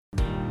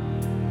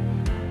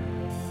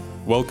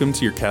Welcome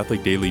to your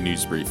Catholic Daily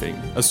News Briefing,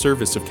 a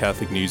service of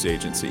Catholic News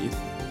Agency.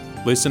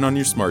 Listen on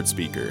your smart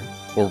speaker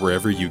or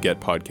wherever you get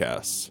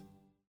podcasts.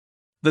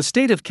 The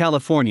state of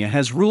California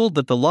has ruled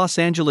that the Los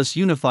Angeles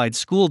Unified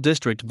School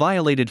District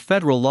violated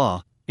federal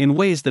law in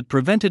ways that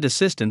prevented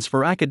assistance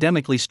for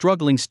academically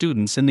struggling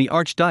students in the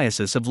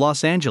Archdiocese of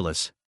Los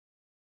Angeles.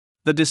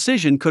 The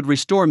decision could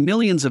restore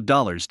millions of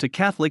dollars to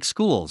Catholic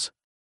schools.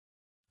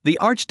 The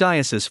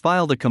Archdiocese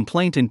filed a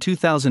complaint in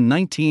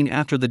 2019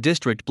 after the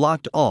district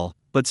blocked all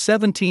but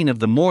 17 of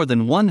the more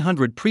than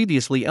 100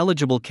 previously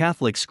eligible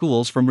Catholic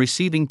schools from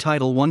receiving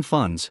Title I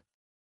funds.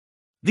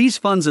 These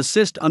funds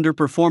assist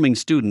underperforming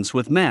students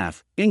with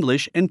math,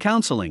 English, and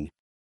counseling.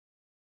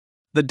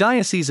 The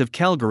Diocese of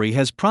Calgary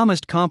has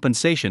promised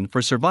compensation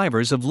for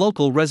survivors of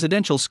local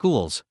residential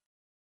schools.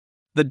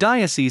 The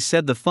diocese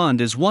said the fund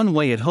is one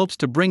way it hopes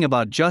to bring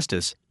about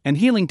justice and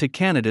healing to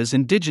Canada's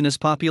Indigenous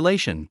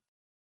population.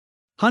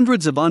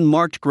 Hundreds of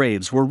unmarked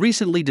graves were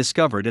recently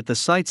discovered at the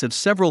sites of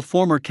several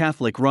former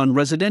Catholic-run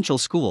residential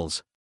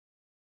schools.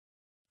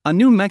 A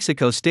New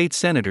Mexico state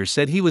senator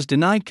said he was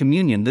denied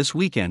communion this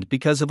weekend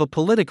because of a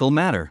political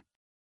matter.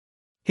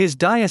 His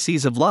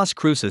Diocese of Las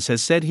Cruces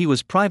has said he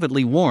was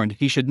privately warned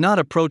he should not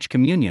approach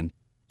communion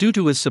due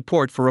to his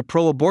support for a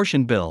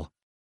pro-abortion bill.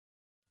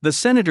 The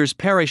senator's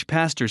parish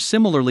pastor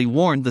similarly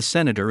warned the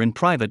senator in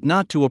private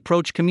not to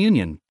approach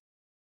communion.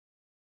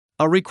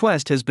 A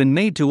request has been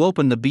made to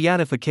open the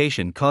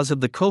beatification cause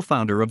of the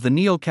co-founder of the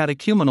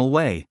Neo-Catechumenal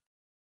Way.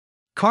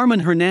 Carmen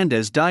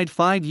Hernandez died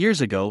 5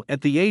 years ago at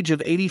the age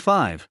of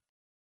 85.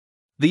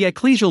 The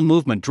ecclesial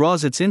movement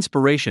draws its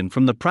inspiration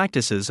from the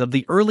practices of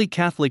the early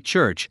Catholic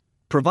Church,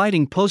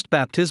 providing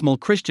post-baptismal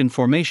Christian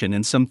formation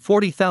in some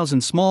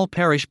 40,000 small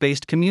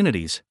parish-based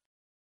communities.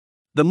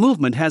 The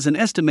movement has an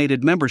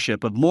estimated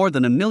membership of more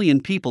than 1 million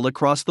people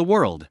across the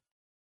world.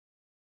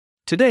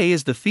 Today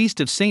is the feast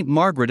of Saint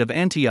Margaret of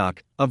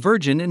Antioch, a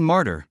virgin and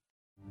martyr.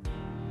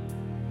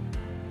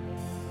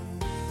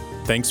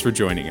 Thanks for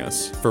joining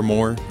us. For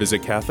more,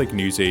 visit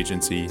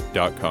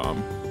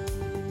CatholicNewsAgency.com.